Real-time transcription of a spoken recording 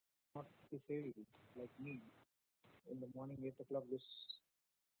not disabled like me. In the morning, 8 o'clock, this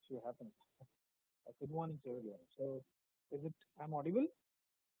should happen. Good morning to everyone. So, is it, I'm audible?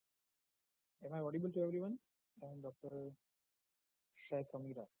 Am I audible to everyone? I'm Dr. Shaikh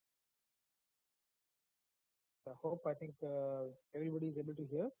Amira. I hope, I think everybody is able to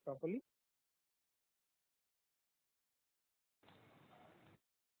hear properly.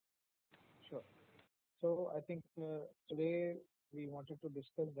 Sure. So, I think today we wanted to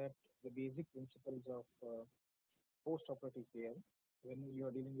discuss that the basic principles of post-operative care when you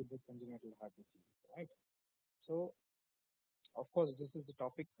are dealing with the congenital heart disease, right? So, of course, this is the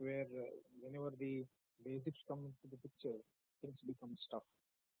topic where whenever the basics come into the picture, things become tough.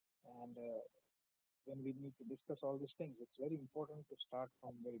 And when we need to discuss all these things, it's very important to start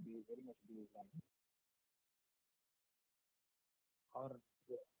from very much baseline. Or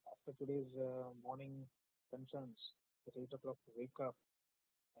after today's morning concerns, at 8 o'clock to wake up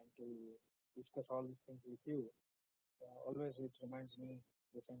and to discuss all these things with you, always it reminds me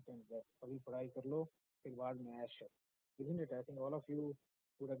the sentence that अभी पढ़ाई कर लो फिर बाद में ऐश है. Isn't it? I think all of you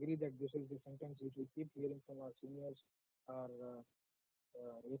would agree that this is the sentence which we keep hearing from our seniors, our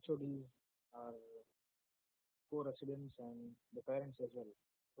HODs, our co-residents, and the parents as well.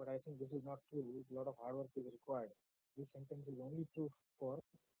 But I think this is not true. A lot of hard work is required. This sentence is only true for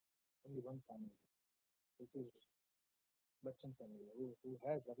only one family, which is Bachchan family, who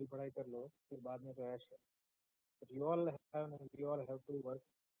has अभी पढ़ाई कर लो फिर बाद में तो ऐश है. But we all have to work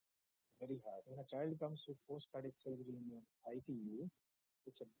very hard. When a child comes with post-cardiac surgery in your ITU,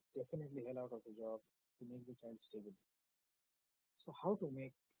 it's a definitely hell out of a job to make the child stable. So how to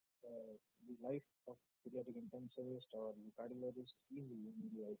make the life of pediatric intensivist or the cardiologist easy in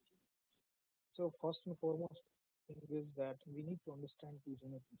the ICU? So first and foremost thing is that we need to understand two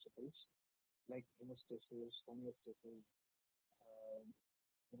general principles like hemostasis, homeostasis, uh,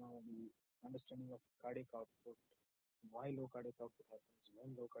 the understanding of cardiac output, why low cardiac output happens,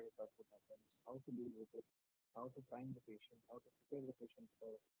 when low cardiac output happens, how to deal with it, how to prime the patient, how to prepare the patient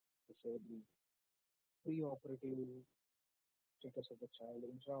for the surgery, pre-operative status of the child,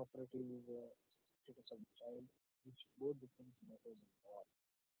 intraoperative status of the child, which both the things matters a lot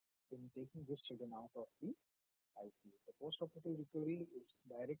in taking this children out of the ICU. The post-operative recovery is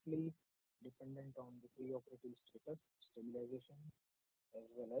directly dependent on the pre-operative status, stabilization, as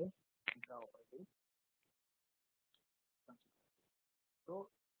well as intraoperative consequences. So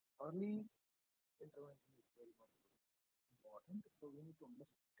early intervention is very much important. So we need to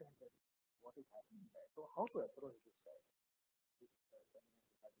understand that what is happening there. So how to approach this guy, this congenital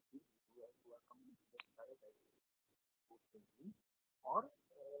heart disease who are coming to get started as post surgery or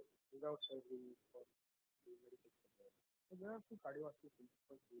without surgery for the medical surgery. So there are two cardiovascular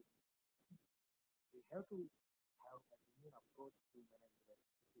principles we have to have a genuine approach to manage the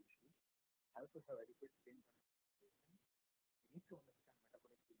respiratory issues, have to have adequate pain concentration. We need to understand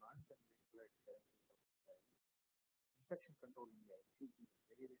metabolic demands and manipulate the infection control in the ICU is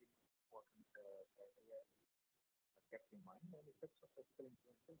very much important criteria kept in mind and effects of surgical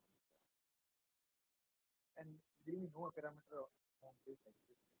intervention. And there is no parameter on this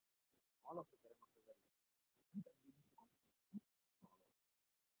exists. All of the parameters are important and we need to follow.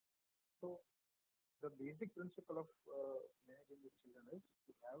 So the basic principle of managing the children is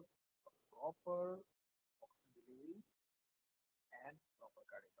to have a proper oxygen delivery and proper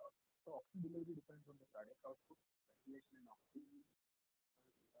cardiac output. So oxygen delivery depends on the cardiac output, ventilation and oxygen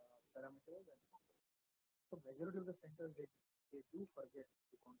parameters and so majority of the centers they do forget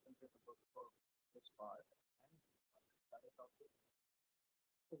to concentrate about this part and cardiac output.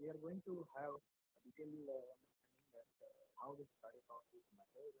 So we are going to have a detailed understanding that how this cardiac output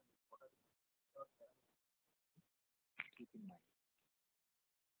matters and what are the parameters to keep in mind.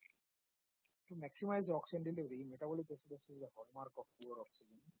 To maximize the oxygen delivery, metabolic acidosis is a hallmark of poor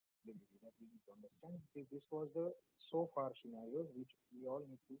oxygen delivery that we need to understand. This was the so far scenarios which we all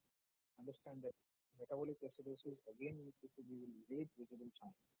need to understand that metabolic acidosis again needs to be late visible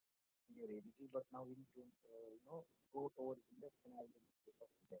sign in your ABG, but now we need to go towards index analysis of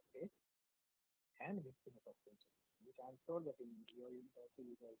lactate and mixing of oxygen, which I'm sure that in your unit also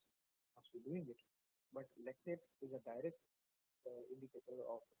you guys must be doing it. But lactate is a direct indicator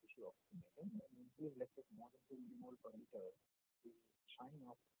of tissue oxygenation, and increased lactate more than 2 millimole per liter is sign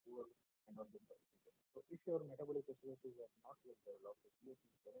of poor endorphin oxygen. So if your metabolic acidosis are not yet developed, the pH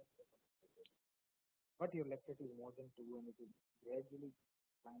is 7, but your lactate is more than 2 and it is gradually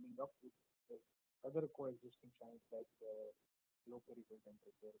climbing up with other coexisting signs like low peripheral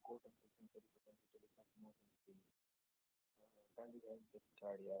temperature, core temperature, peripheral temperature is not more than 3. Child is having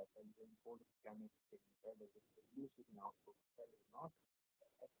tachycardia, child is having cold climate, child is reduced in output, child is not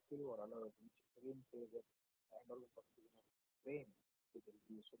active or alert, which again says that endogenous oxygen of brain is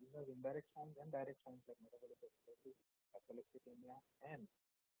reduced. So these are indirect signs and direct signs like metabolic acidosis, hyperlipidemia, and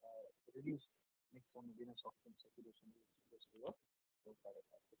reduced mix on venous oxygen circulation is suggestive of low cardiac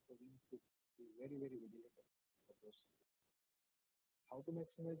output. So we need to be very, very vigilant for those. How to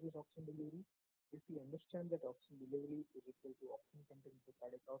maximize this oxygen delivery? If we understand that oxygen delivery is equal to oxygen content to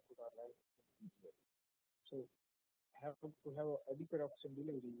cardiac output, our life is easier. So to have adequate oxygen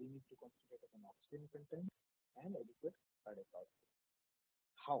delivery, we need to concentrate on oxygen content and adequate cardiac output.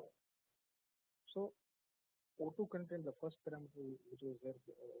 How? So O2 content, the first parameter which is there,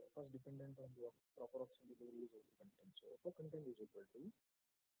 first dependent on the proper oxygen delivery is O2 content. So O2 content is equal to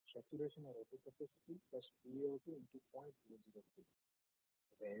saturation or O2 capacity plus PaO2 into 0.003,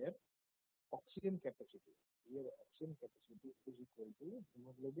 where oxygen capacity, here oxygen capacity is equal to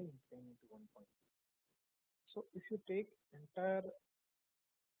hemoglobin 10 into 1.2. So if you take entire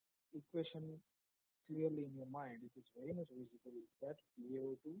equation clearly in your mind, it is very much visible that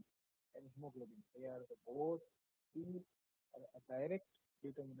PaO2 and hemoglobin, they are the both two direct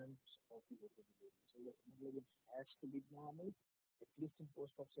determinants of the O2 delivery. So your hemoglobin has to be normal, at least in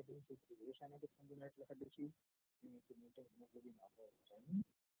post-op settings. If it is acyanotic congenital heart disease, you need to maintain hemoglobin above 10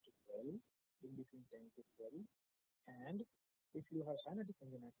 to 12, in between 10 to 12. And if you have cyanotic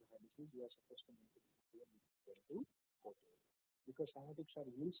congenital heart disease, you are supposed to maintain hemoglobin equal to 14. Because cyanotics are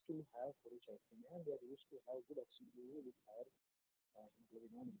used to have polycythemia and they are used to have good oxygen delivery with higher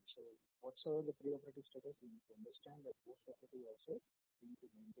hemoglobin only. So whatsoever the preoperative status, we need to understand that post-operative also we need to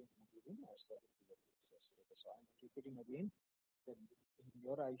maintain hemoglobin as per the preoperative status. So I'm repeating again that in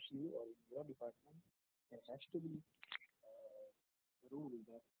your ICU or in your department, there has to be a rule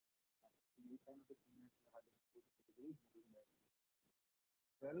that in cyanotic congenital heart disease, hemoglobin is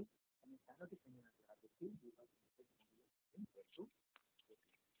 12, and in cyanotic congenital heart disease, you have to maintain hemoglobin equal to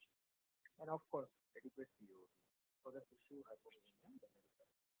 14. And of course, adequate PO2 for the tissue hypovolemia and the.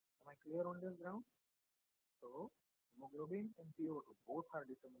 Am I clear on this ground? So hemoglobin and PO2 both are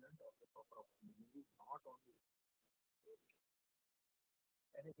determinant of the proper oxygen delivery, not only.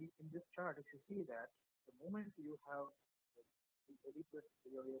 And in this chart, if you see that the moment you have the adequate,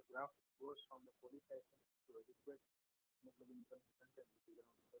 your graph goes from the polycythemia to adequate hemoglobin content, which is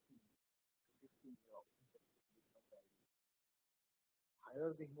around 13 to 15, your oxygen saturation becomes ideal. Higher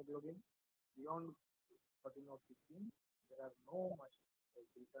the hemoglobin, beyond 13 or 15, there are no much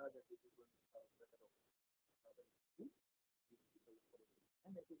data that it is going to have better oxygen.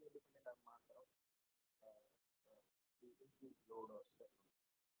 And it is independent of marker of the increased load or stress.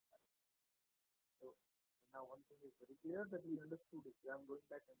 So now one thing is very clear that we understood it. I'm going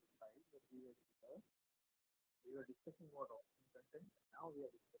back on the slide that we were discussing about oxygen content. Now we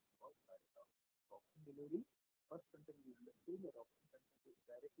are discussing about cardiac output. Oxygen delivery, first content we understood that oxygen content is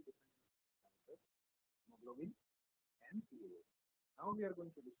directly dependent on hemoglobin and PaO2. Now we are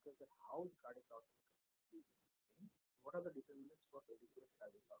going to discuss that how the cardiac output is maintained. What are the determinants for adequate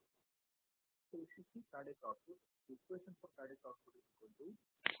cardiac output? So if you see cardiac output, the equation for cardiac output is equal to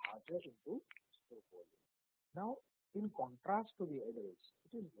heart rate into stroke volume. Now, in contrast to the adults,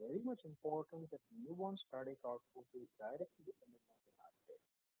 it is very much important that newborns' cardiac output is directly dependent on the heart rate.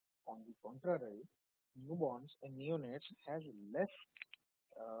 On the contrary, newborns and neonates has less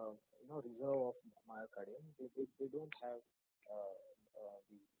reserve of myocardium. They don't have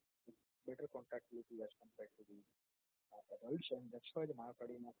the better contractility as compared to the adults, and that's why the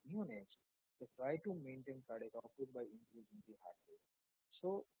myocardium of neonates, they try to maintain cardiac output by increasing the heart rate.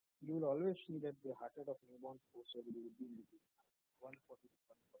 So you will always see that the heart rate of newborns post-surgery will be between 140 to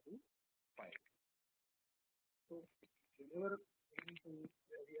 145. So whenever we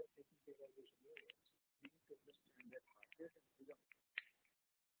are taking care of these neonates, we need to understand that heart rate and rhythm.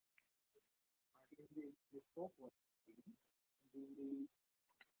 In the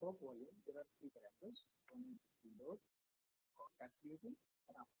stroke volume, there are three parameters. One is preload, contractility,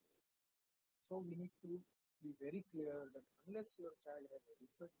 and afterload. So we need to be very clear that unless your child has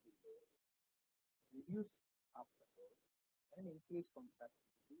adequate preload, reduce afterload, and increase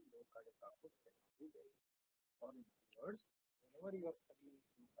contractility, low cardiac output cannot be very. Or in other words, whenever you are studying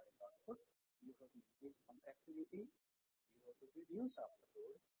low cardiac output, you have to increase contractility, you have to reduce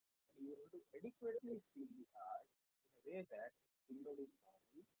afterload, and you have to adequately fill the heart in a way that preload is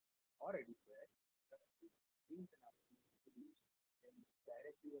normal or adequate, but it means an afterload is reduced, then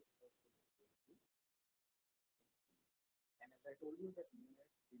directly your stroke will be. And as I told you that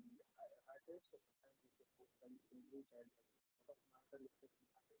neonates will be higher heart rate, so sometimes if the post-surgery child has a lot of marker restriction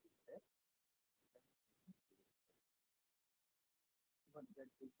heart rate is there, once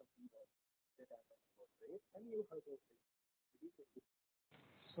that is something that I talk about rate, and you have to reduce it.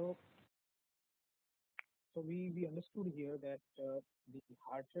 So, we understood here that the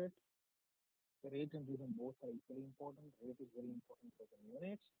heart rate, the rate and rhythm both are equally important. Rate is very important for the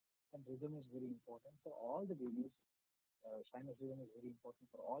neonates, and rhythm is very important for all the babies. Sinus rhythm is very important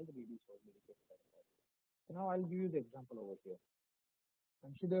for all the babies who are medicated by the. So now I'll give you the example over here.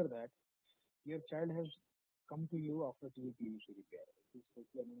 Consider that your child has come to you after TPVC repair. It is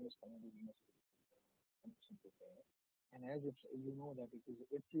totally anomalous venous connection repair. And as it's, you know that it is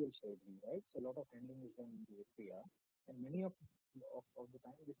atrial surgery, right? So a lot of handling is done in the atria. And many of the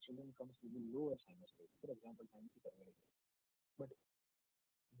time, this children comes with a lower sinus rate, for example, 90 per minute. But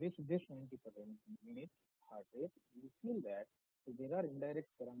with this 90 per minute heart rate, you feel that there are indirect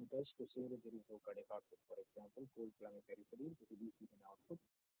parameters to say that there is no cardiac output. For example, cold climate periphery, reduced output,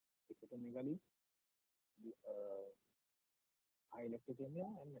 hepatomegaly, uh, high lipidemia,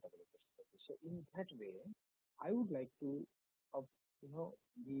 and metabolic dystrophy. So in that way, I would like to, uh,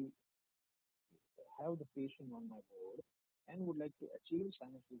 be have the patient on my board and would like to achieve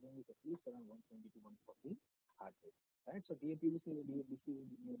sinus rhythm with at least around 120 to 140 heart rate. Right? So DAPVC will be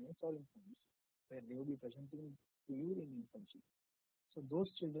units or infants where they will be presenting to you in infancy. So those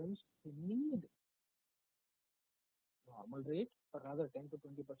children who need normal rate, or rather 10 to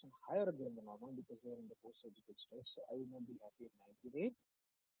 20% higher than the normal because they are in the post-surgical stress. So I would not be happy at 90 rate.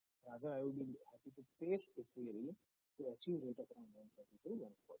 Rather, I would be happy to pace the theory to achieve rate of around 130 to 140.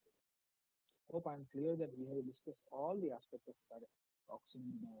 Hope I'm clear that we have discussed all the aspects of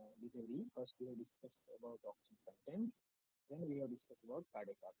oxygen delivery. First, we have discussed about oxygen content. Then we have discussed about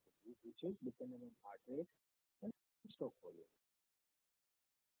cardiac output, which is dependent on heart rate and stroke volume.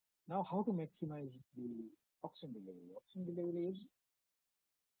 Now, how to maximize the oxygen delivery? Oxygen delivery is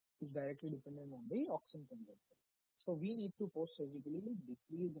directly dependent on the oxygen consumption. So we need to post-surgically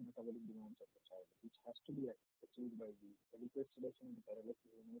decrease the metabolic demands of the child, which has to be achieved by the adequate sedation and paralysis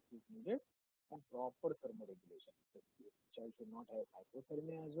is needed and proper thermoregulation. The child should not have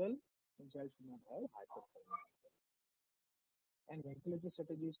hypothermia as well, and child should not have hypothermia as well. And ventilatory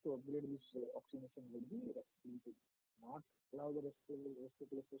strategies to upgrade this oxygenation will be restricted. Not allow the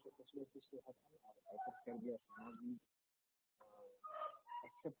respiratory facilities to happen, or hypercardia should not be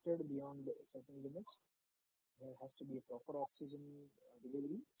accepted beyond certain limits. There has to be a proper oxygen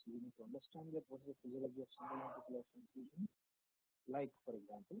delivery. So we need to understand that what is the physiology of single ventricular infusion. Like, for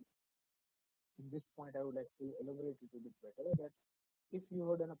example, in this point, I would like to elaborate it a bit better that if you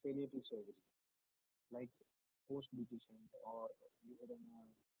had done a palliative surgery, like post-BT shunt, or you had done a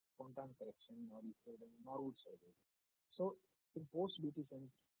spontan correction, or you had done Norwood surgery. So in post-BT shunt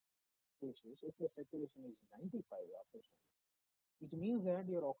cases, if your saturation is 95 after shunt, it means that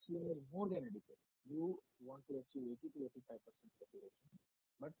your oxygen is more than adequate. You want to achieve 80 to 85% saturation,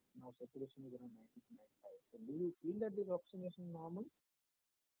 but now saturation is around 90 to 95. So do you feel that this oxygenation is normal,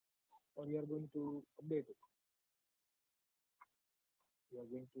 or you are going to update it? You are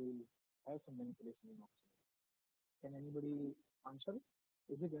going to have some manipulation in oxygen. Can anybody answer?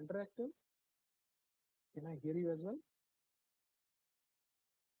 Is it interactive? Can I hear you as well?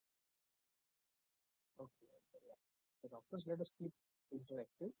 Okay. So doctors, let us keep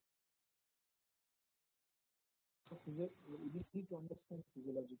interactive. So we need to understand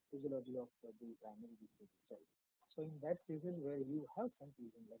physiology of the primary disease itself. So in that cases where you have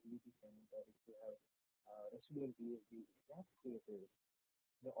confusion like VT10 or if you have residual VSD, that cases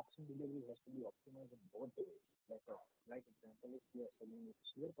the oxygen delivery has to be optimized in both the ways. Like example, if you are studying with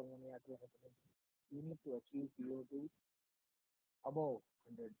severe pulmonary arterial hypertension, you need to achieve PO2 above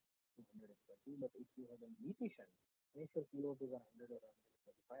 100 to 120. But if you have a VT shunt, make sure PO2 is 100 or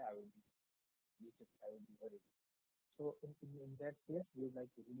 125. I will be worried. So in that case, we would like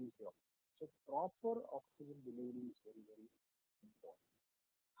to reduce the oxygen. So proper oxygen delivery is very, very important.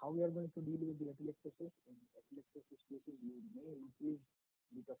 How we are going to deal with the atelectasis? In atelectasis cases, you may increase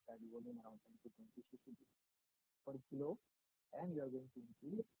bit of cardiac volume around 10 to 20 cc per kilo, and you are going to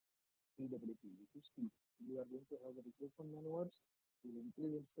increase PWP, which is speed. You are going to have the recruitment maneuvers, you will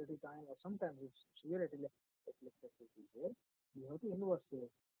increase inspiratory time, or sometimes if severe atelectasis is there, you have to inverse the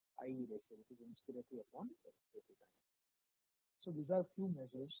IE ratio, which is inspiratory upon expiratory time. So these are few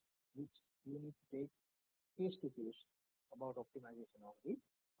measures which you need to take face to face about optimization of the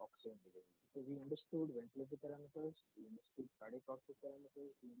oxygen delivery. So we understood ventilatory parameters, we understood cardiac output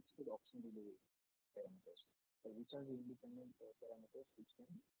parameters, we understood oxygen delivery parameters. So which are the independent parameters which can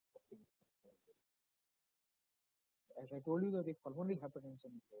optimize. As I told you that if pulmonary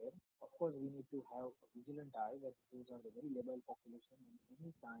hypertension is there, of course we need to have a vigilant eye that those are the very labile population and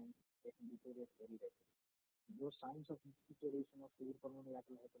any time they can deteriorate very rapidly. Those signs of deterioration of severe pulmonary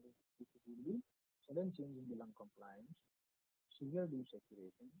arterial hypertension will be sudden change in the lung compliance, severe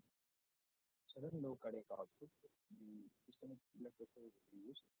desaturation, sudden low cardiac output, the systemic blood pressure is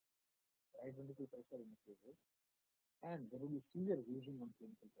reduced, right ventricular pressure increases, and there will be severe wheezing on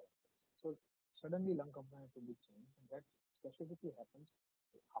clinical parameters. So suddenly lung compliance will be changed, and that specifically happens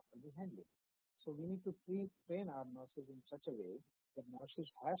after the handling. So we need to train our nurses in such a way that nurses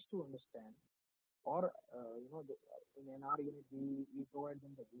has to understand, or in NR unit we provide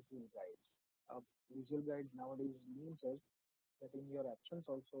them the visual guides. Visual guides nowadays means that in your absence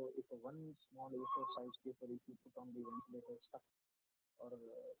also, if a one small A4 size paper, if you put on the ventilator stuck or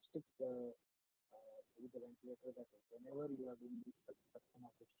stick with the ventilator, that whenever you are doing the suction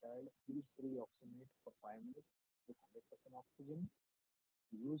of this child, please pre-oxygenate for 5 minutes with 100% oxygen.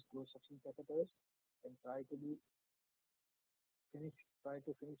 Use closed suction catheters and try to finish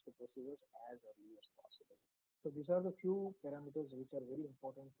the procedures as early as possible. So these are the few parameters which are very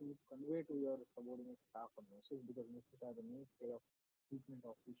important to convey to your subordinate staff and nurses, because nurses are the mainstay of treatment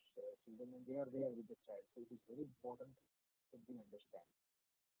of these children, and they are there with the child. So it is very important that they understand.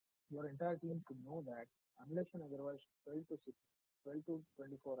 Your entire team should know that unless and otherwise 12 to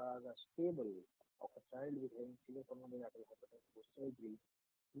 24 hours are stable of a child with having severe pulmonary arterial hypertension post surgery,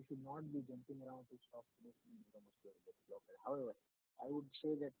 we should not be jumping around to stop solution in neuromuscular blockade. However, I would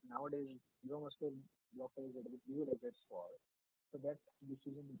say that nowadays neuromuscular blockade is a bit viewed as for. So that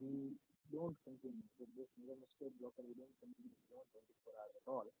decision we don't continue with this neuromuscular blockade. We don't continue beyond 24 hours at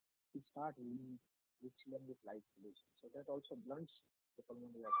all. We start weaning with children with light solution. So that also blunts the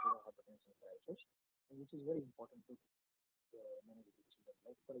pulmonary arterial hypertension crisis, and which is very important to manage with children.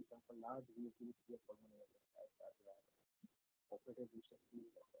 Like for example, large VOP pulmonary arterial operated recently,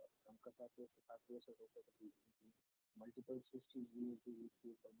 Ramkasakis has operated recently, multiple cysts used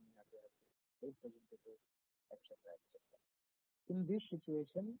with pulmonary arterial presentative, etc. etc. In this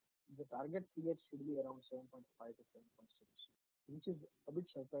situation, the target pH should be around 7.5 to 7.6, which is a bit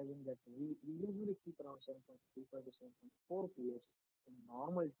surprising that we usually keep around 7.35 to 7.4 pH in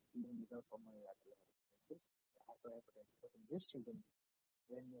normal children without pulmonary arterial hypertension. But in these children,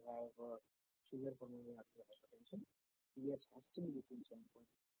 when you have severe pulmonary arterial hypertension, pH has to be between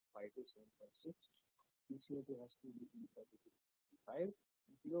 7.5 to 7.6. PCO2 has to be between 30 to 55,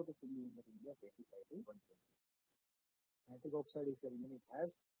 and PO2 should be in the range of 85 to 120. Nitric oxide, if your unit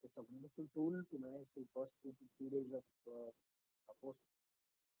has, it's a wonderful tool to manage the first 2 to 3 days of post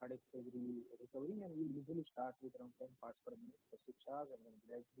cardiac surgery recovery, and we usually start with around 10 parts per minute for 6 hours, and then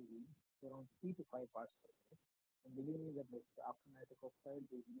gradually we to around 3 to 5 parts per minute. And believe me that after nitric oxide,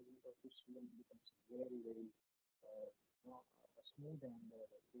 the management of this children becomes very, very smooth, and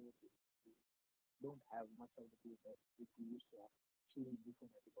they don't have much of the fever which we used to have seen before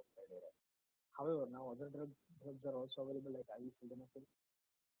nitric oxide era. However, now other drugs are also available like IV sildenafil.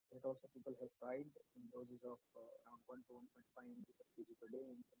 That also people have tried in doses of around 1 to 1.5 mg per kg per day,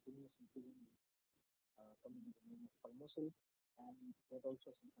 and continuous increasing coming in the name of Palmosil. And that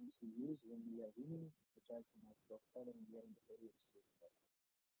also sometimes we use when we are weaning the child from nitric oxide and we are in the very extreme.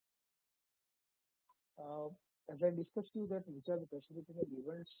 As I discussed you that which are the precipitating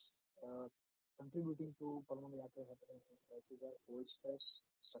events contributing to pulmonary arterial hypertension crisis are cold stress,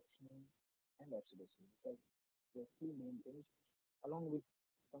 suctioning, and acidosis. Because the three main things, along with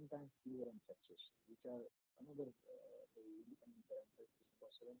sometimes fever and sepsis, which are another independent parameters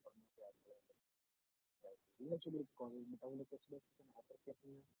for seven pulmonary arterial hypertension. Eventually, it causes metabolic acidosis and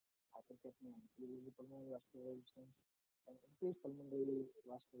hypercapnia. Hypercapnia increases the pulmonary vascular resistance, and increased pulmonary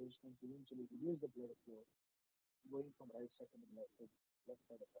vascular resistance eventually reduces the blood flow going from right side to the left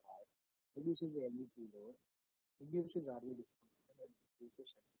side of the heart, reduces the LVP load, reduces RV dysfunction, and reduces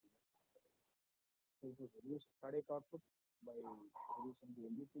sensitivity. So it will reduce cardiac output by reducing the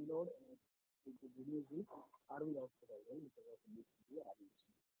LVP load, and it will reduce the RV output as well because of reducing the RV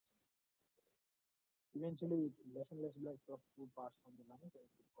dysfunction. Eventually, less and less blood would pass from the lungs, and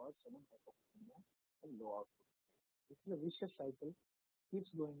it would cause sudden hypoxemia and low output. This is a vicious cycle,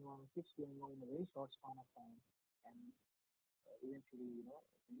 keeps going on in a very short span of time, and eventually,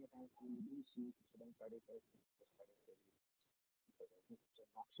 many times we do see sudden cardiac arrest,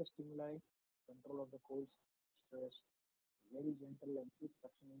 noxious stimuli, control of the cold stress, very gentle and quick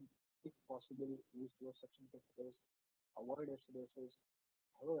suctioning, if possible, use closed suction catheters, avoid acidosis,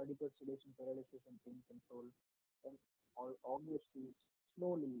 have adequate sedation, paralysis, and pain control, and obviously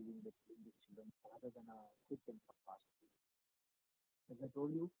slowly leaving the children rather than a quick and fast. As I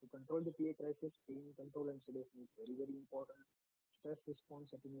told you, to control the PA crisis, pain control and sedation is very, very important. Stress response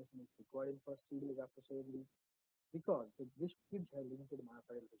attenuation is required in first 3 days after surgery, because these kids have limited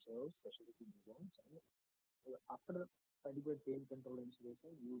myocardial reserves, specifically newborns, and after adequate pain control and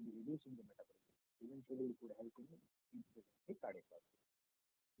sedation, you will be reducing the metabolism. Eventually, it would help in increase in the cardiac output.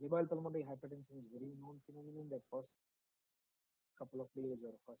 Labile pulmonary hypertension is very known phenomenon that first couple of days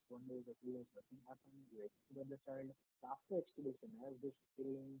or first 1 day or 2 days nothing happens. You extubate the child. After extubation, as this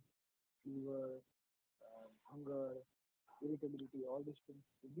pain, fever, hunger, irritability, all these things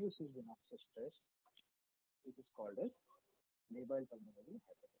reduces enough stress. It is called as labile pulmonary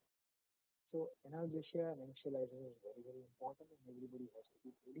hypertension. So analgesia and anxiolysis is very, very important and everybody has to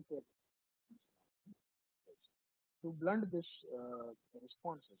be very careful. To blunt this pain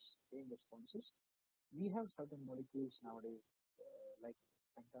responses, we have certain molecules nowadays like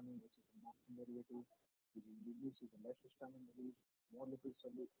fentanyl, which is a morphine derivative, which is reduces the less histamine release, more lipid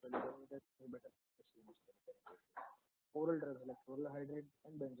soluble, better. Oral drugs like chlorhydrate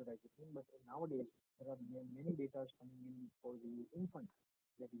and benzodiazepine, but nowadays there are many data coming in for the infant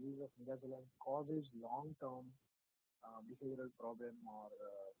that use of midazolam causes long-term behavioral problem or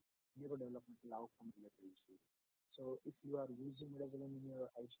neurodevelopmental outcome related issues. So if you are using midazolam in your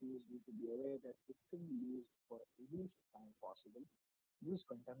ICUs, you should be aware that it can be used for the least time possible. Use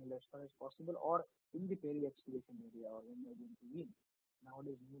fentanyl as far as possible or in the peri-extubation area or when you are going to wean.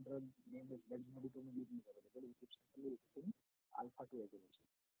 Nowadays, new drug named as dexmedetomidine is available, which is centrally acting alpha-2 agonism.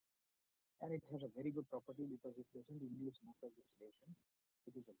 And it has a very good property because it doesn't induce muscle sedation.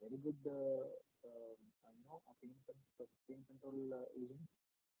 It is a very good, pain control agent.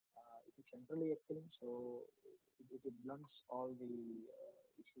 It is centrally acting, so it blunts all the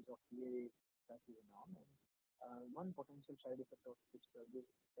issues of PA that is on. And one potential side effect of this drug is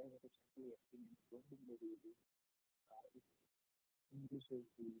that it is centrally acting and don't be it induces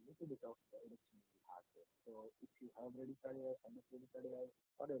the little bit of reduction in the heart rate. So if you have bradycardia, sinus bradycardia,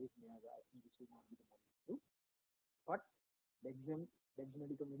 or arrhythmias, I think this will not be the most to do. But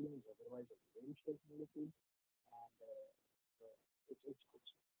dexmedetomidine is otherwise a very safe molecule, and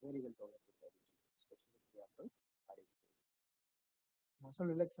it's very well tolerated by the specifically after cardiac.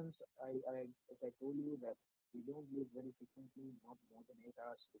 Muscle relaxants, as I told you that we don't use very frequently, not more than 8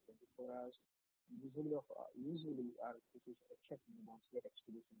 hours to 24 hours. Usually our cases except newborns get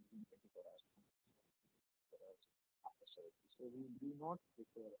extubation within 24 hours, 24 hours after surgery. So we do not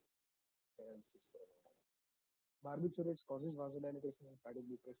prefer paralysis for a while. Barbiturates causes vasodilatation and cardiac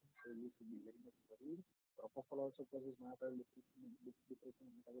depression, so you should be very much worried. Propofol also causes myocardial depression and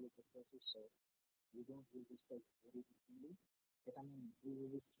metabolic acidosis, so we don't use this drug very frequently. Ketamine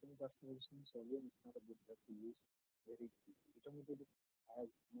increases systemic vascularization, so again it's not a good drug to use very frequently. Vitamin has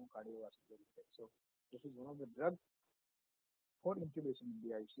no cardiovascular effect, so this is one of the drugs for intubation in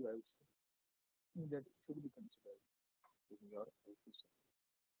the ICU, I would say, that should be considered in your ICU.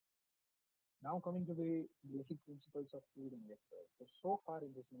 Now coming to the basic principles of fluid injector. So far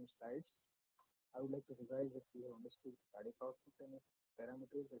in this many slides, I would like to revise that we have understood cardiac output and its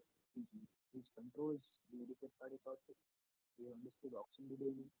parameters that which controls the adequate cardiac output. We have understood oxygen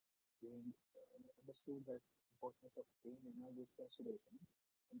delivery. We have understood that importance of pain, analgesia, sedation.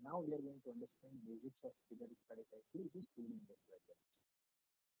 And now we are going to understand basics of pediatric cardiac ICU, which is fluid injector.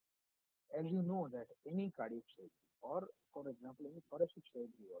 As you know that any cardiac surgery, or for example any thoracic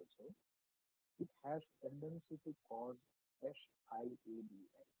surgery also, it has tendency to cause SIADS,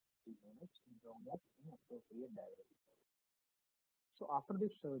 which is known as syndrome of inappropriate diuresis. So after this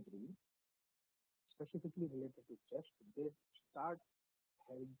surgery, specifically related to chest, they start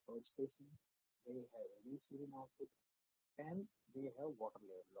having pulse spacing, they have reduced urine output, and they have water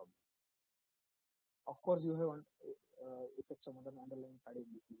level logging. Of course, you have effects of other underlying cardiac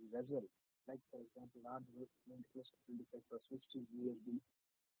diseases as well, like for example, large ventricular defect or switched VSD.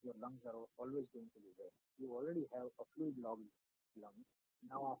 Your lungs are always going to be there. You already have a fluid logged lung.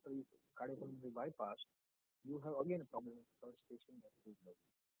 Now after you cardiopulmonary bypass, you have again a problem with pulse spacing and fluid logging.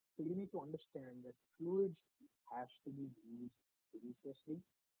 So you need to understand that fluids has to be used judiciously,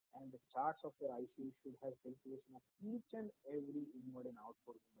 and the charts of your ICU should have calculation of each and every inward and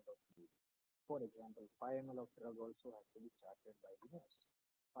outward movement of fluid. For example, 5 ml of drug also has to be charted by the nurse.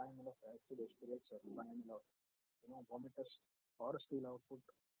 5 ml of acid aspirates or 5 ml of vomitus or stool output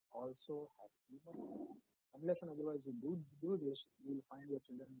also has to be monitored. Unless and otherwise you do this, you will find your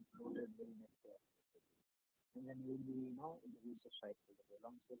children loaded very next day. And then you will be, in the vicious cycle. Your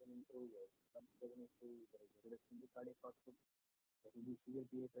lungs doesn't improve, your lungs doesn't improve, there is a reduction in the cardiac output, there will be severe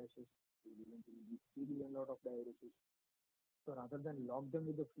PA crisis, you will eventually be feeding a lot of diuresis. So rather than log them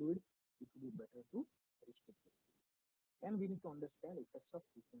with the fluid, it would be better to restrict it. And we need to understand effects of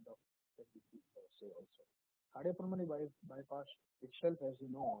treatment of disease per se also. Cardiopulmonary bypass itself, as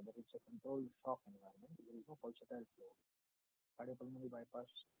you know, that it's a controlled shock environment. There is no pulsatile flow. Cardiopulmonary bypass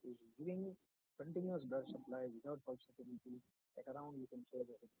is giving continuous blood supply without pulsatility At around, you can say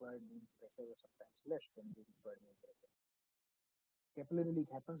the required mean pressure was sometimes less than the required mean pressure. Capillary leak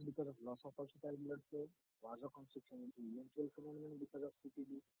happens because of loss of pulsatile blood flow, vasoconstriction is the eventual phenomenon because of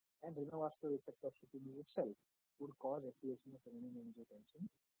CPB, and renovascular effect of CPB itself would cause activation of renin-angiotensin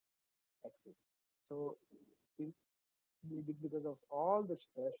axis. So, if because of all the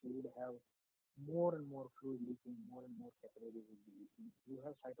stress, you would have more and more fluid leaking, more and more capillaries will be leaking. You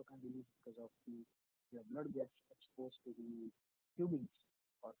have cytokine release because of your blood gets exposed to the tubings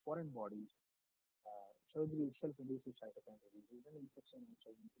or foreign bodies. Surgery itself induces cytokine release, even infection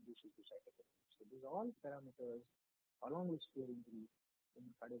also induces the cytokine release. So these all parameters, along with severe injury in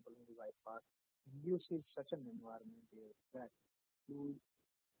cardiopulmonary bypass, induces such an environment here that fluid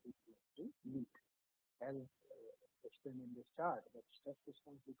is going to leak. As explained in this chart, that stress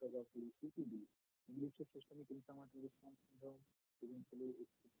response because of the CPD induces systemic inflammatory response syndrome. Eventually, it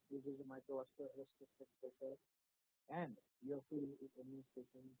increases the microvascular pressure, and your fluid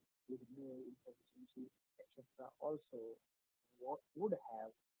administration with no insufficiency, etc. also what would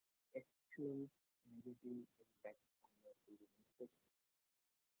have actual negative impact on your fluid administration.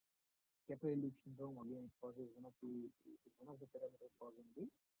 Capillary leak syndrome again it causes one of the parameters causing the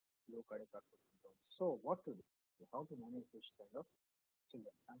low cardiac output syndrome. So what to do? How to manage this kind of children?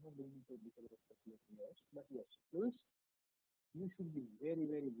 I'm not going into detail of specific years, but yes, fluids you should be very,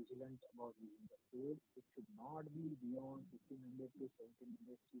 very vigilant about using the fluid. It should not be beyond 1500 to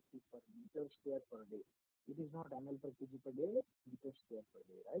 1700 cc per meter square per day. It is not ml per kg per day, meter square per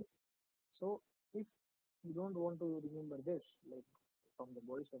day, right? So if you don't want to remember this, like from the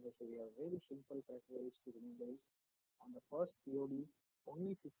body surface area, very simple ways to remember is on the first POD,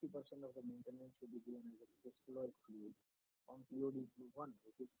 only 50% of the maintenance should be given as a crystalloid fluid. On POD 1,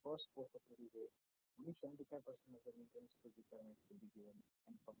 which is first post-operative day, only 75% of the maintenance requirement should be given.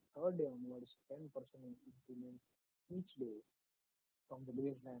 And from third day onwards, 10% increment each day from the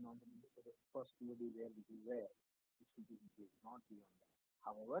baseline on the first POD where it is there. It should be increased, not beyond that.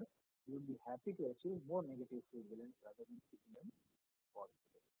 However, you would be happy to achieve more negative fluid balance rather than keeping them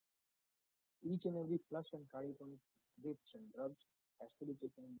positive. Each and every flush and cardiotonic drips and drugs has to be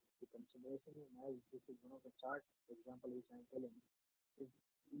taken into consideration. And as this is one of the chart example which I am telling, is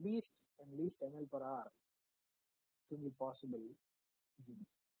least ml per hour should be possible.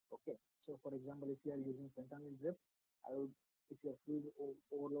 Okay. So for example, if you are using fentanyl drip, I would, if your fluid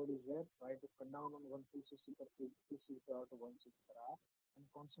overload is there, try to cut down on 1 cc per cc per hour to 1 cc per hour and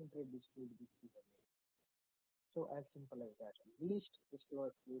concentrate this fluid with per minute. So as simple as that. Least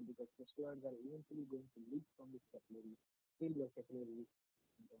crystalloid fluid because crystalloids are eventually going to leak from this capillary till your capillary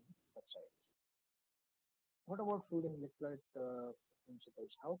subsides. What about fluid and electrolyte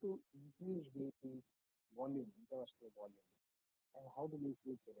principles? How to increase the volume, intravascular volume, and how to use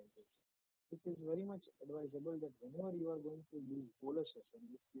fluid challenges? It is very much advisable that whenever you are going to use boluses and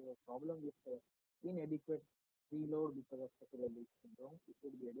if you have a problem with inadequate preload because of capillary leak syndrome, it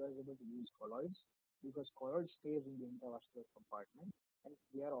would be advisable to use colloids because colloid stays in the intravascular compartment and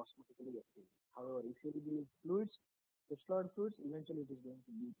they are osmotically active. However, if you use fluids, crystalloid fluids, eventually it is going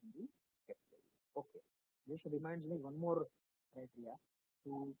to leak in the capillary. Okay. This reminds me one more criteria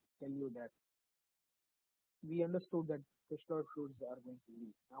to tell you that we understood that crystalloid fluids are going to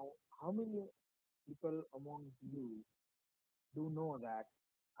leak. Now, how many people among you do know that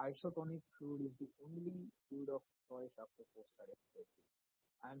isotonic fluid is the only fluid of choice after post-cardiac surgery?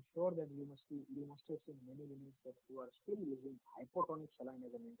 I am sure that you must have seen many who are still using hypotonic saline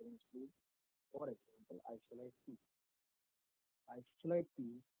as a maintenance fluid. For example, isolate P. Isolate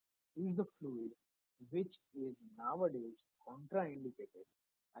P is the fluid which is nowadays contraindicated.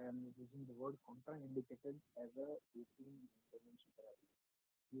 I am using the word contraindicated as a routine maintenance therapy.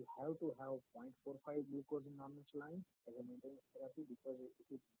 You have to have 0.45 glucose in normal saline as a maintenance therapy because it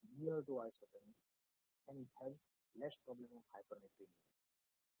is near to isotonic and it has less problem of hypernatremia.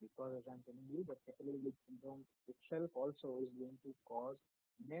 Because as I'm telling you, the capillary leak syndrome itself also is going to cause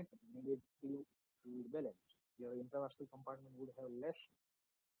net negative fluid balance. Your intravascular compartment would have less,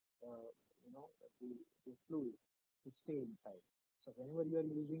 the fluid to stay inside. So whenever you are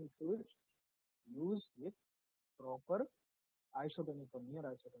using fluids, use with proper isotonic or near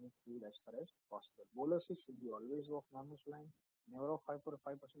isotonic fluid as far as possible. Boluses should be always of normal saline, never of 5%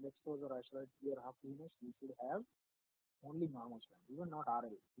 exposure or isolate P or half venous. You should have only normal saline, even not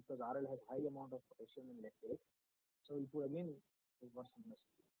RL, because RL has high amount of potassium and lactate. So it would again worsen the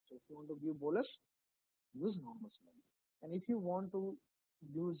skin. So if you want to give bolus, use normal saline. And if you want to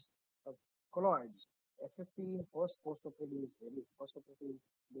use colloids, FFP in post-operative is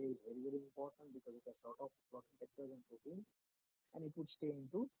very very important because it has a lot of protein factors and protein and it would stay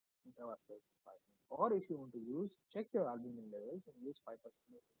into intravascular compartment. Or if you want to use, check your albumin levels and use 5% 5%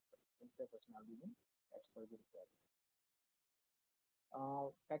 albumin as per the requirement.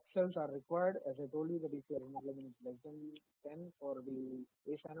 PEC cells are required, as I told you, that if your hemoglobin is less than 10 for the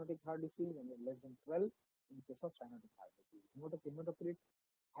acyanotic heart disease and less than 12 in case of cyanotic heart disease. Hematocrit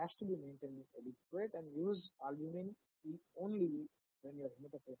has to be maintained adequate and use albumin only when your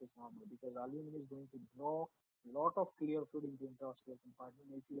hematocrit is normal, because albumin is going to draw a lot of clear fluid into intravascular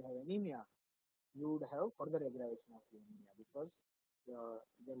compartment. If you have anemia, you would have further aggravation of the anemia, because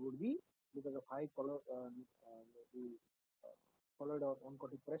there would be, because of high the uh, colloid or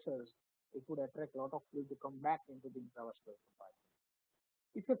oncotic pressures, it would attract a lot of fluid to come back into the intravascular compartment.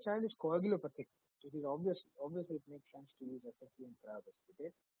 If your child is coagulopathic, it is obviously it makes sense to use FFP and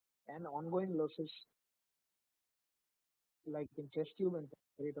cryoprecipitate. And ongoing losses like in chest tube and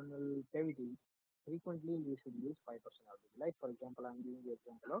peritoneal cavity, frequently we should use 5% albumin. Like for example, I'm giving the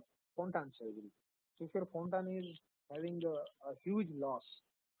example of Fontan surgery. So if your Fontan is having a huge loss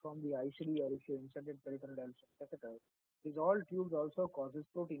from the ICD, or if you inserted peritoneal dialysis catheter, these all tubes also causes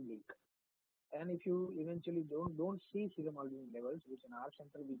protein leak. And if you eventually don't see serum albumin levels, which in our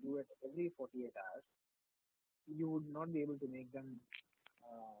center we do it every 48 hours, you would not be able to make them,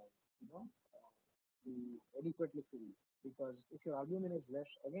 uh, you know, be adequately filled. Because if your albumin is less,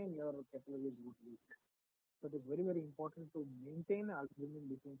 again your capillaries would leak. So it is very, very important to maintain albumin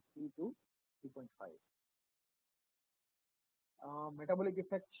between 3 to 3.5. Metabolic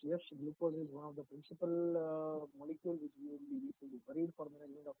effects, yes, glucose is one of the principal molecules which we should be worried for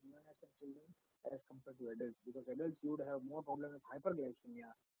management of neonates and children as compared to adults, because adults you would have more problem with hyperglycemia.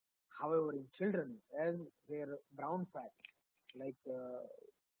 However, in children, as their brown fat, like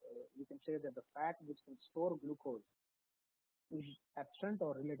you can say that the fat which can store glucose is absent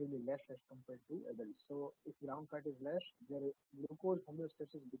or relatively less as compared to adults. So if brown fat is less, their glucose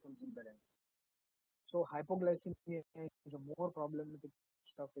homeostasis becomes imbalanced. So hypoglycemia is a more problematic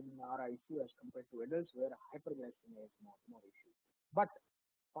stuff in our ICU as compared to adults, where hyperglycemia is more issue. But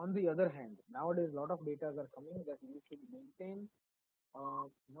on the other hand, nowadays a lot of data are coming that you should maintain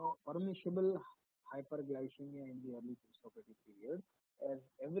permissible hyperglycemia in the early postoperative period, as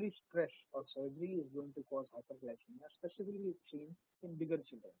every stress or surgery is going to cause hyperglycemia, specifically seen in bigger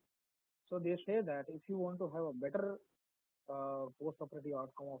children. So they say that if you want to have a better post-operative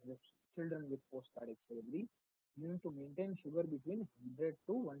outcome of this children with post-cardiac surgery, you need to maintain sugar between 100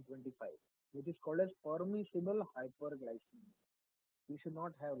 to 125, which is called as permissible hyperglycemia. You should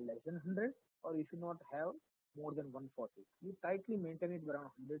not have less than 100, or you should not have more than 140. You tightly maintain it around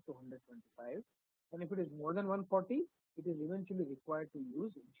 100 to 125. And if it is more than 140, it is eventually required to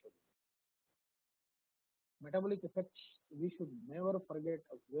use insulin. Metabolic effects, we should never forget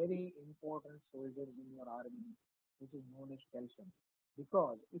a very important soldier in your army, which is known as calcium.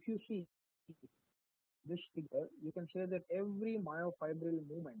 Because if you see this figure, you can say that every myofibril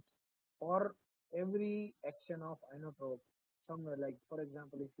movement or every action of inotrope, somewhere like, for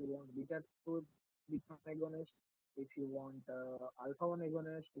example, if you want beta 2 beta agonist, if you want alpha 1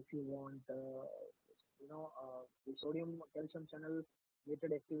 agonist, if you want the sodium calcium channel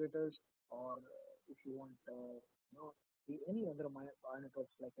gated activators, or if you want any other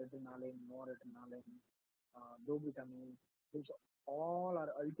inotropes like adrenaline, noradrenaline, dopamine, these all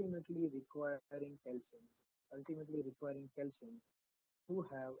are ultimately requiring calcium to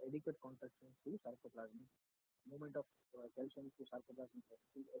have adequate contraction to sarcoplasmic movement of calcium to sarcoplasmic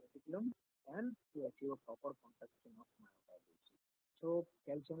reticulum, and to achieve a proper contraction of myofibrils. So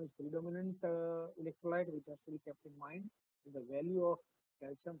calcium is predominant electrolyte which has to be kept in mind. And the value of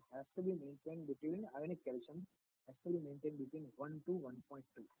calcium has to be maintained between ionic calcium has to be maintained between 1 to 1.2.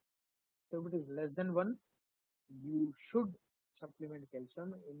 So if it is less than 1, you should supplement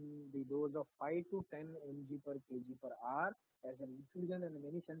calcium in the dose of 5 to 10 mg per kg per hour as an infusion, and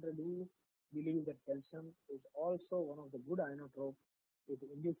many centers do believe that calcium is also one of the good inotrope. It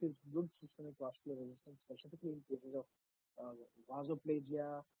induces good systemic vascular resistance, specifically in cases of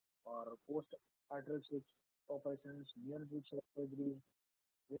vasoplasia or post-arterial switch operations, neonatal surgeries,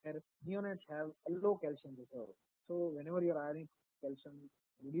 where neonates have a low calcium reserve. So whenever your ionic calcium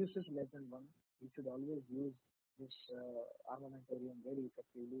reduces less than 1, you should always use this armamentarium very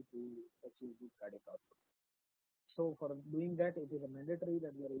effectively to achieve good cardiac output. So for doing that, it is a mandatory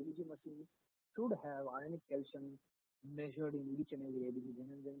that your ABG machine should have ionic calcium measured in each and every ABG gen,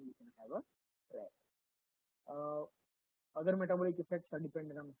 and then you can have a track. Uh, Other metabolic effects are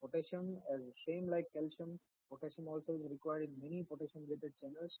dependent on potassium, as same like calcium. Potassium also is required in many potassium-gated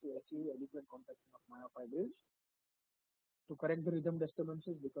channels to achieve adequate contraction of myofibrils, to correct the rhythm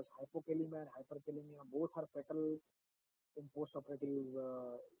disturbances, because hypokalemia and hyperkalemia both are fatal in post-operative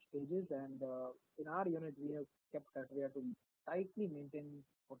stages, and in our unit we have kept criteria to tightly maintain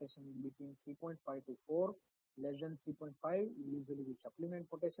potassium between 3.5 to 4. Less than 3.5, usually we supplement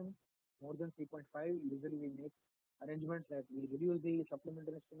potassium. More than 3.5, usually we make arrangements that we reduce the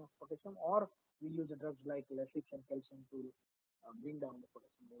supplementation of potassium, or we use the drugs like Lasix and calcium to bring down the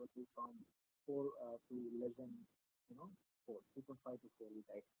potassium level from 4 to less than, you know, 4, 3.5 to 4 we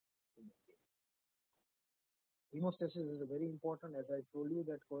try to maintain. Hemostasis is very important. As I told you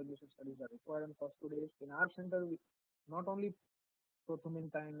that coagulation studies are required in first 2 days. In our center, we not only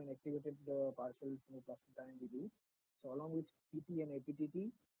prothrombin time and activated partial plastic time we do. So along with PT and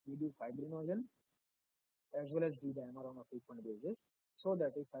APTT, we do fibrinogen as well as D-dimer on a frequent basis. So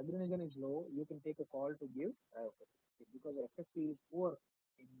that if fibrinogen is low, you can take a call to give cryoprotective because the FFP is poor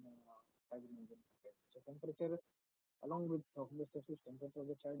in fibrinogen. So temperature along with homeostasis, temperature of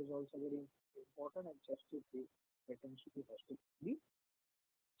the child is also very important, and chest tube intensity has to be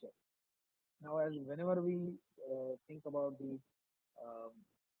checked. Now, as whenever we think about the um,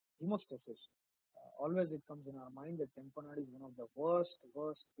 hemostasis, always it comes in our mind that tamponade is one of the worst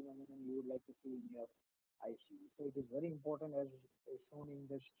phenomenon you would like to see in your ICU. So it is very important, as is shown in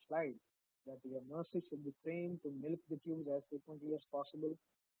this slide, that your nurses should be trained to milk the tubes as frequently as possible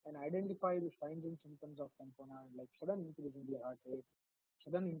and identify the signs and symptoms of tamponade, like sudden increase in the heart rate,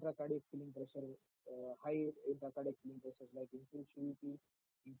 sudden intracardiac filling pressure, high intracardiac filling pressures like increased CVP,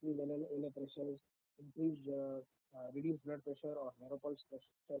 increased LA pressures, increased reduced blood pressure or neuropulse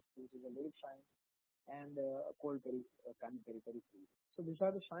pressure, which is a late sign, and cold periphery. So these are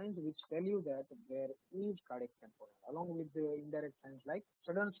the signs which tell you that there is cardiac tamponade, along with the indirect signs like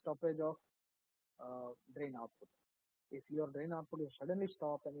sudden stoppage of drain output. If your drain output is suddenly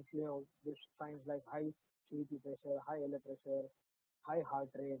stopped, and if you have these signs like high CVP pressure, high LA pressure, high heart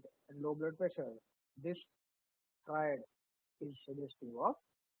rate, and low blood pressure, this triad is suggestive of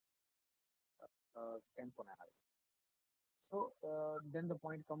tamponade. So then the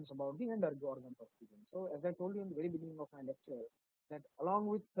point comes about the end organ perfusion. So as I told you in the very beginning of my lecture, that along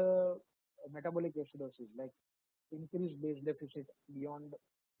with metabolic acidosis, like increased base deficit beyond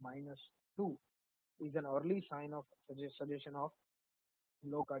 -2, is an early sign of suggestion of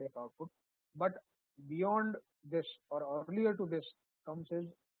low cardiac output. But beyond this or earlier to this comes is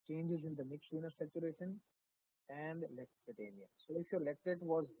changes in the mixed venous saturation and lactatemia. So if your lactate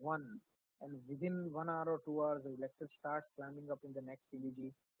was 1 and within 1 hour or 2 hours the lactate starts climbing up in the next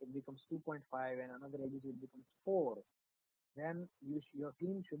EBG, it becomes 2.5 and another EBG it becomes 4, then your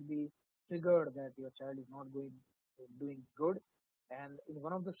team should be triggered that your child is not doing good. And in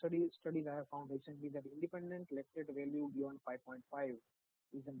one of the studies I have found recently that independent lactate value beyond 5.5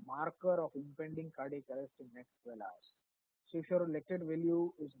 is a marker of impending cardiac arrest in next 12 hours. So if your lactate value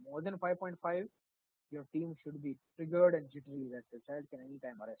is more than 5.5, your team should be triggered and jittery that the child can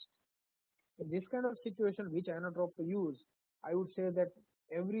anytime arrest. In this kind of situation, which inotrope to use, I would say that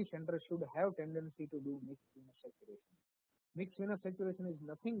every center should have tendency to do mixed venous saturation. Mixed venous saturation is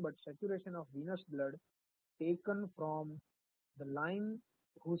nothing but saturation of venous blood taken from the line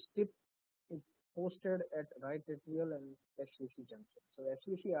whose tip is posted at right atrial and SVC junction. So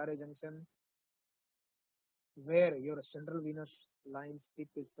SVC RA junction, where your central venous line tip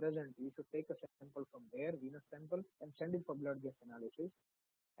is present, you should take a sample from there, venous sample, and send it for blood gas analysis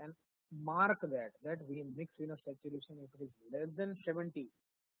and mark that we mixed venous saturation. If it is less than 70,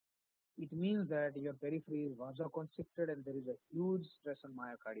 it means that your periphery is vasoconstricted and there is a huge stress on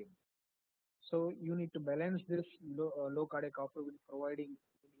myocardium. So you need to balance this low cardiac output with providing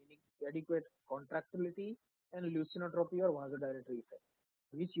adequate contractility and lucinotropy or vasodilatory effect,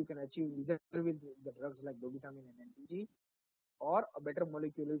 which you can achieve either with the drugs like dobutamine and NPG, or a better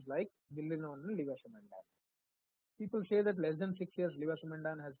molecule is like milrinone and levosimendan. People say that less than 6 years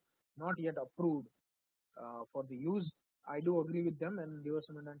levosimendan has not yet approved for the use. I do agree with them, and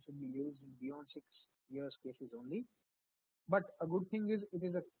levosimendan should be used in beyond 6 years cases only. But a good thing is it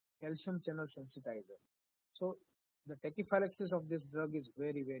is a calcium channel sensitizer. So the tachyphylaxis of this drug is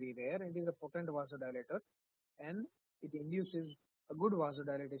very rare. It is a potent vasodilator and it induces a good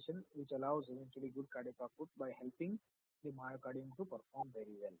vasodilatation which allows eventually good cardiac output by helping the myocardium to perform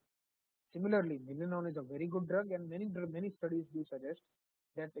very well. Similarly, milrinone is a very good drug, and many studies do suggest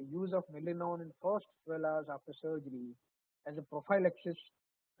that the use of milrinone in first 12 hours after surgery as a prophylaxis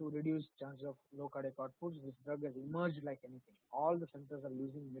to reduce chance of low cardiac outputs. This drug has emerged like anything. All the centers are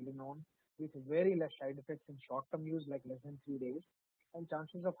using milrinone with very less side effects in short-term use, like less than 3 days, and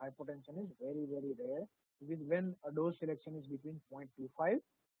chances of hypotension is very rare, with when a dose selection is between 0.25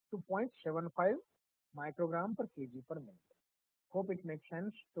 to 0.75 microgram per kg per minute. Hope it makes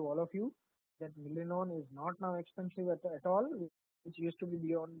sense to all of you. that Milinon is not now expensive at all, which used to be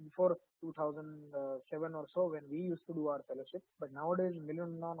beyond before 2007 or so when we used to do our fellowship. But nowadays,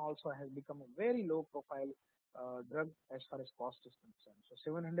 Milinon also has become a very low profile drug as far as cost is concerned. So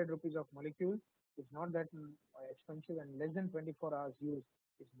 700 rupees of molecule is not that expensive, and less than 24 hours use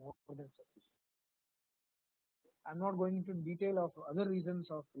is more than sufficient. I'm not going into detail of other reasons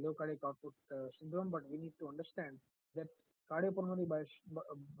of low cardiac output syndrome, but we need to understand that cardiopulmonary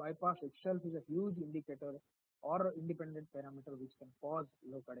bypass itself is a huge indicator or independent parameter which can cause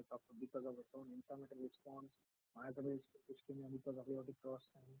low cardiac output because of its own inflammatory response, myocardial ischemia because of aortic cross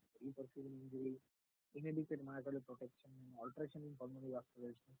and reperfusion injury, inadequate myocardial protection, and alteration in pulmonary vascular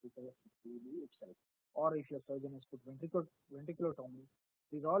resistance because of CVD itself. Or if your surgeon has put ventriculotomy,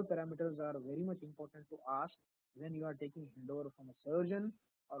 these all parameters are very much important to ask when you are taking handover from a surgeon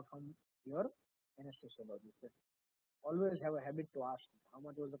or from your anesthesiologist. Always have a habit to ask how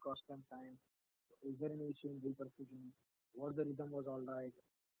much was the cross clamp time, is there any issue in reperfusion, was the rhythm was all right,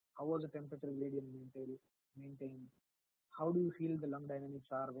 how was the temperature gradient maintained, how do you feel the lung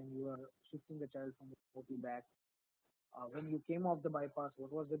dynamics are when you are shifting the child from the OT back, when you came off the bypass,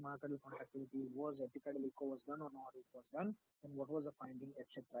 what was the myocardial contractility? Was epicardial echo was done or not? It was done, and what was the finding,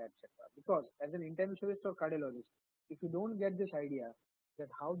 etc., etc. Because as an intensivist or cardiologist, if you don't get this idea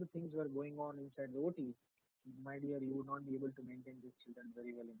that how the things were going on inside the OT, my dear, you would not be able to maintain these children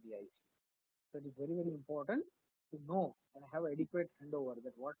very well in the ICU. So it is very, very important to know and have adequate handover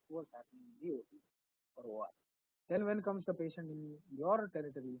that what was happening in the OT or what. Then when comes the patient in your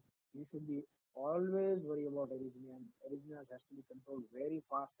territory, you should be always worry about arrhythmia, and arrhythmias has to be controlled very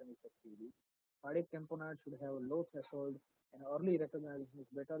fast and effectively. Cardiac tamponade should have a low threshold, and early recognition is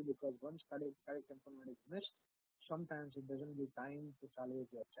better because once cardiac tamponade is missed, sometimes it doesn't give time to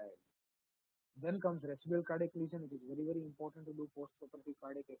salvage your child. Then comes residual cardiac lesion. It is very, very important to do post-operative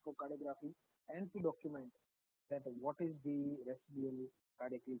cardiac echocardiography and to document that what is the residual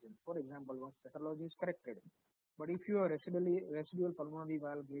cardiac lesion. For example, once pathology is corrected, but if you are residual pulmonary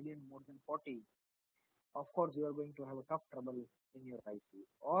valve gradient more than 40, of course you are going to have a tough trouble in your ICU.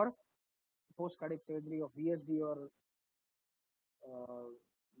 Or post cardiac surgery of VSD or uh,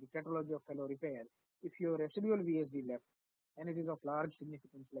 the pathology of fellow repair, if your residual VSD left and it is of large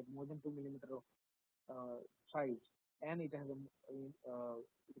significance like more than 2 millimeter of size and it has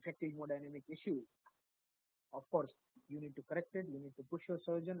effective hemodynamic issue, of course, you need to correct it. You need to push your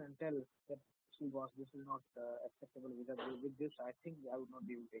surgeon and tell that, see, boss, this is not acceptable with this. I think I would not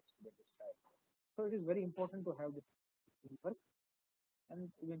be able to expedite this trial. So it is very important to have this work,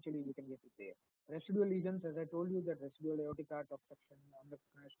 and eventually we can get it there. Residual lesions, as I told you, that residual aortic arch obstruction,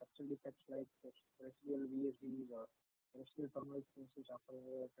 unrecognized structural defects like residual VSDs or residual pulmonary stenosis after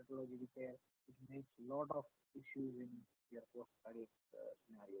pathology repair, it makes a lot of issues in your post-cardiac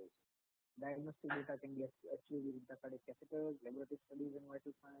scenarios. Diagnostic data can be achieved with intracardiac catheters, laboratory studies, and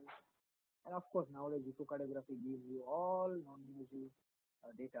vital signs. And of course, nowadays echocardiography gives you all non-invasive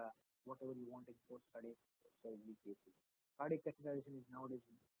data, whatever you want in post-cardiac surgery cases. Cardiac catheterization is nowadays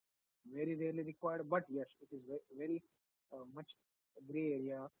very rarely required, but yes, it is very much a gray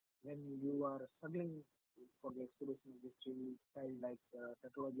area when you are struggling for the extubation of this child like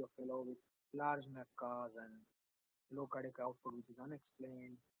pathology of fellow with large MAPCAs and low cardiac output which is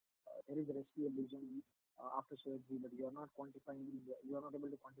unexplained. There is a residual lesion after surgery, but you are not quantifying, you are not able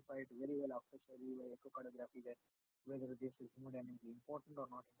to quantify it very well after surgery by echocardiography that whether this is hemodynamically important or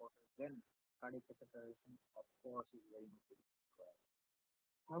not important. Then cardiac catheterization, of course, is very much required.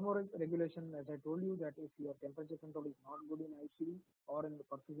 Thermoregulation, as I told you, that if your temperature control is not good in ICU or in the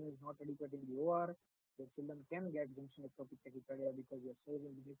perfusion is not adequate in the OR, the children can get junction ectopic tachycardia because your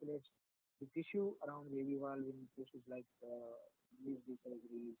surgeon manipulates the tissue around the AV valve in cases like VSD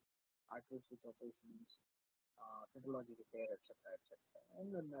surgeries, arterial switch operations, pathology repair, etc., etc. And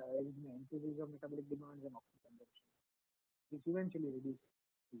then increases of metabolic demands and oxygen consumption, which eventually reduces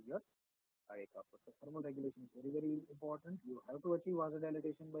your cardiac output. So thermal regulation is very, very important. You have to achieve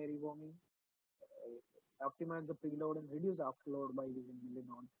vasodilatation by rewarming, optimize the preload and reduce the afterload by using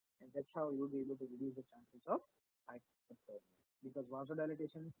Milinon, and that's how you'll be able to reduce the chances of hypothermia. Because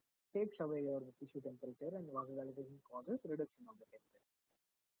vasodilatation takes away your tissue temperature, and vasodilatation causes reduction of the temperature.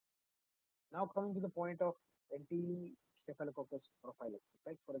 Now coming to the point of anti-staphylococcus prophylaxis,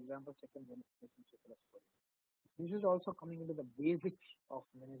 like for example, second generation cephalosporin. This is also coming into the basics of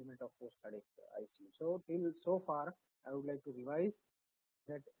management of post-cardiac ICU. So till so far, I would like to revise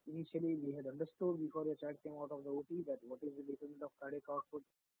that initially we had understood before the child came out of the OT that what is the determinant of cardiac output,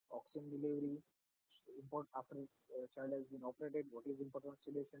 oxygen delivery, import after child has been operated, what is important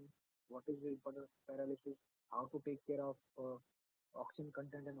sedation, what is the importance of paralysis, how to take care of oxygen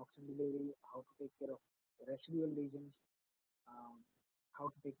content and oxygen delivery, how to take care of residual regions, um, how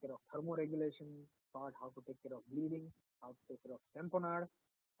to take care of thermoregulation part, how to take care of bleeding, how to take care of tamponade.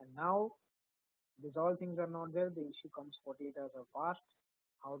 And now these all things are not there. The issue comes 48 hours have passed.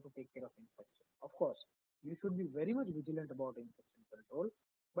 How to take care of infection? Of course, you should be very much vigilant about infection control.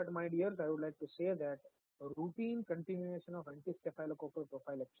 But my dears, I would like to say that a routine continuation of anti-staphylococcal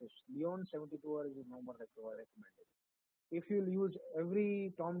prophylaxis beyond 72 hours is no more recommended. If you use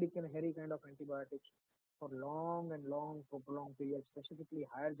every Tom, Dick, and Harry kind of antibiotics for long and long, for prolonged periods, specifically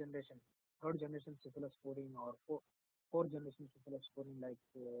higher generation, third generation cephalosporin or fourth generation cephalosporin like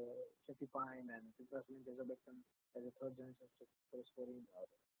cefepime and piperacillin tazobactam as a third generation cephalosporin or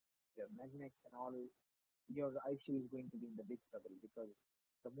your Magnex and all, your IC is going to be in the big trouble because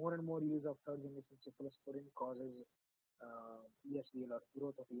the more and more use of third generation cephalosporin causes ESBL or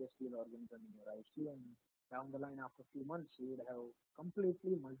growth of ESBL organism in your IC, and down the line after a few months you would have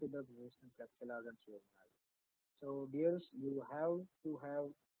completely multi-drug resistant Klebsiella and Pseudomonas. So dears, you have to have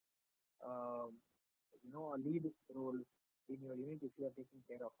uh, a lead role in your unit if you are taking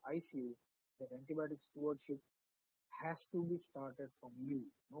care of ICU. That antibiotic stewardship has to be started from you.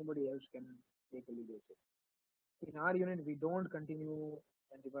 Nobody else can take a leadership. In our unit, we don't continue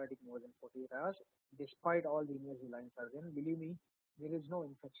antibiotic more than 48 hours, despite all the emergency lines are there. Believe me, there is no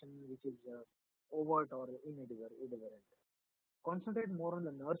infection which is overt or irreverent. Concentrate more on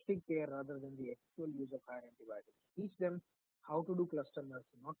the nursing care rather than the actual use of higher antibiotics. Teach them how to do cluster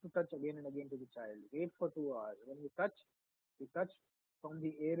nursing, not to touch again and again to the child. Wait for 2 hours. When you touch from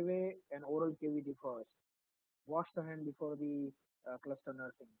the airway and oral cavity first. Wash the hand before the cluster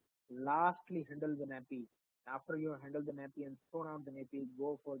nursing. Lastly, handle the nappy. After you handle the nappy and thrown out the nappy,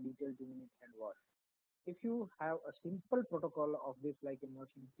 go for detailed 2 minute hand wash. If you have a simple protocol of this like in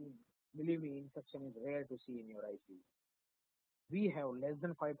nursing team, believe me, infection is rare to see in your ICU. We have less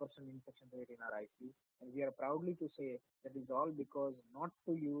than 5% infection rate in our ICU, and we are proudly to say that is all because not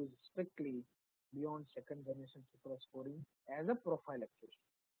to use strictly beyond second generation cephalosporin as a prophylaxis.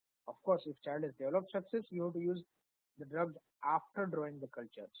 Of course, if child has developed sepsis, you have to use the drugs after drawing the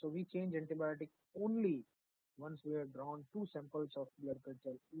culture. So we change antibiotic only once we have drawn two samples of blood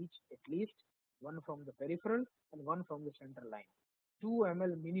culture each, at least one from the peripheral and one from the central line. 2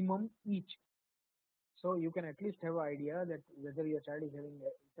 ml minimum each. So you can at least have an idea that whether your child is having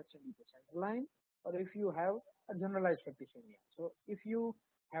an infection with the central line or if you have a generalized septicemia. So if you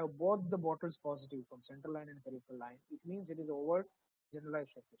have both the bottles positive from central line and peripheral line, it means it is over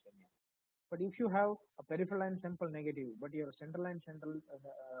generalized septicemia. But if you have a peripheral line sample negative, but your central line sample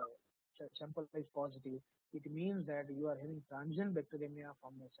is positive, it means that you are having transient bacteremia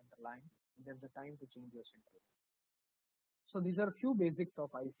from your central line. There's the time to change your central line. So these are few basics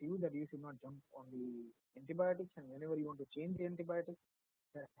of ICU that you should not jump on the antibiotics, and whenever you want to change the antibiotics,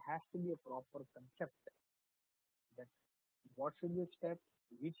 there has to be a proper concept that what should be step,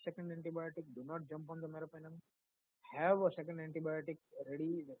 which second antibiotic, do not jump on the meropenem, have a second antibiotic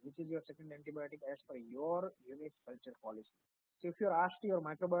ready, which is your second antibiotic as per your unit culture policy. So if you're asked your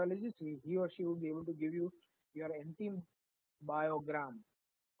microbiologist, he or she will be able to give you your antibiogram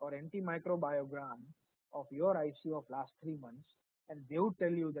or antimicrobiogram of your ICU of last 3 months, and they would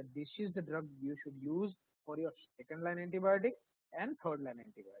tell you that this is the drug you should use for your second line antibiotic and third line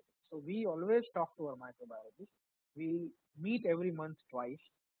antibiotic. So we always talk to our microbiologist. We meet every month twice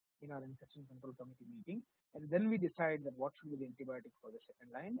in our infection control committee meeting, and then we decide that what should be the antibiotic for the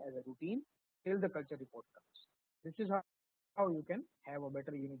second line as a routine till the culture report comes. This is how you can have a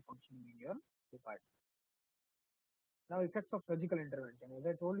better unit functioning in your department. Now, effects of surgical intervention. As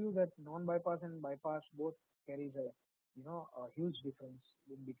I told you that non-bypass and bypass both carries a huge difference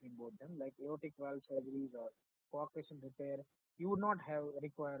in between both them. Like aortic valve surgeries or coarctation repair, you would not have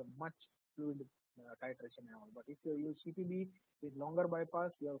require much fluid titration and all. But if you use CPB with longer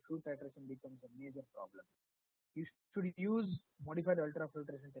bypass, your fluid titration becomes a major problem. You should use modified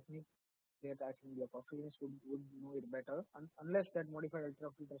ultrafiltration technique that actually your perfusionist would know it better. Unless that modified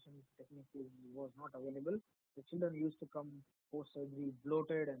ultrafiltration technique was not available, the children used to come post surgery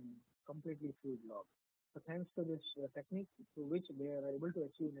bloated and completely fluid logged. So thanks to this technique, through which they are able to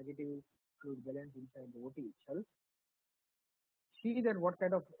achieve negative fluid balance inside the OT itself, see that what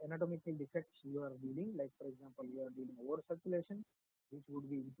kind of anatomical defects you are dealing. Like for example, you are dealing over circulation, which would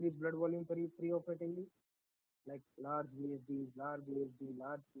be increased blood volume pre-operatively, like large VSDs, large ASD,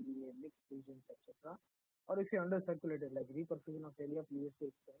 large PDA, mixed lesions, etc. Or if you're under-circulated, like reperfusion of area, PSA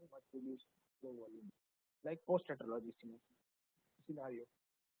extending much reduced flow volume, like post-tetralogy scenario.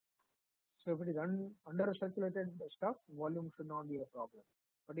 So if it is under-circulated stuff, volume should not be a problem.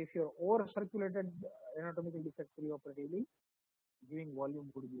 But if you're over-circulated anatomical defect preoperatively, giving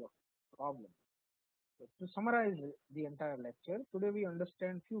volume would be a problem. So to summarize the entire lecture, today we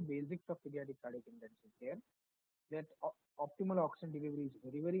understand few basics of pediatric cardiac intensive care. That optimal oxygen delivery is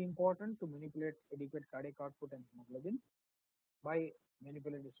very very important to manipulate adequate cardiac output and hemoglobin. By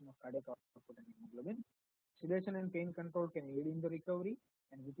manipulation of cardiac output and hemoglobin, sedation and pain control can aid in the recovery,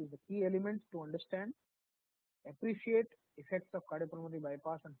 and which is the key element to understand, appreciate effects of cardiopulmonary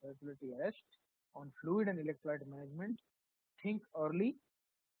bypass and circulatory arrest on fluid and electrolyte management. Think early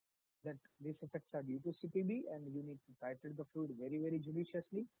that these effects are due to CPB and you need to titrate the fluid very, very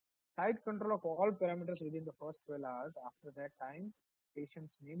judiciously. Tight control of all parameters within the first 12 hours. After that time,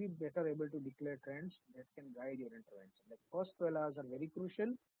 patients may be better able to declare trends that can guide your intervention. Like first 12 hours are very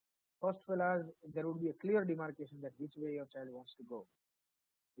crucial. First 12 hours, there would be a clear demarcation that which way your child wants to go.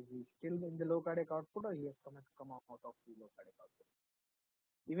 Is he still in the low cardiac output or he has come out of the low cardiac output?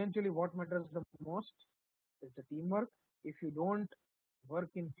 Eventually, what matters the most is the teamwork. If you don't work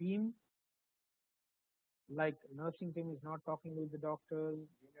in team, like nursing team is not talking with the doctors,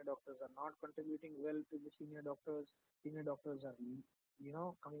 junior doctors are not contributing well to the senior doctors are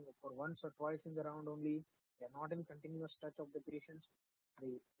coming for once or twice in the round only, they are not in continuous touch of the patients,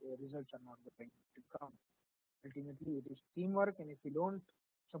 the results are not going to come. Ultimately it is teamwork, and if we don't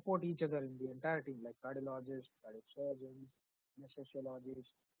support each other in the entire team, like cardiologists, cardiac surgeons, anesthesiologists,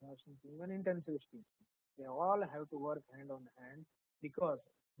 nursing team and intensivist team, they all have to work hand on hand, because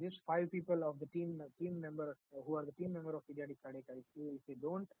these five people of the team member who are the team member of pediatric cardiac ICU, if they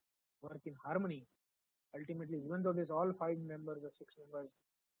don't work in harmony, ultimately even though these all five members or six members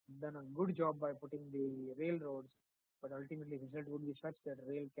done a good job by putting the railroads, but ultimately result would be such that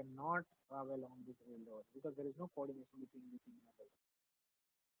rail cannot travel on this railroad because there is no coordination between the team members.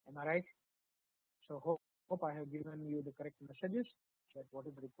 Am I right? So hope I have given you the correct messages that what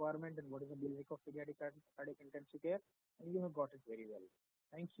is the requirement and what is the basic of pediatric cardiac intensive care, and you have got it very well.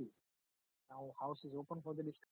 Thank you. Now house is open for the discussion.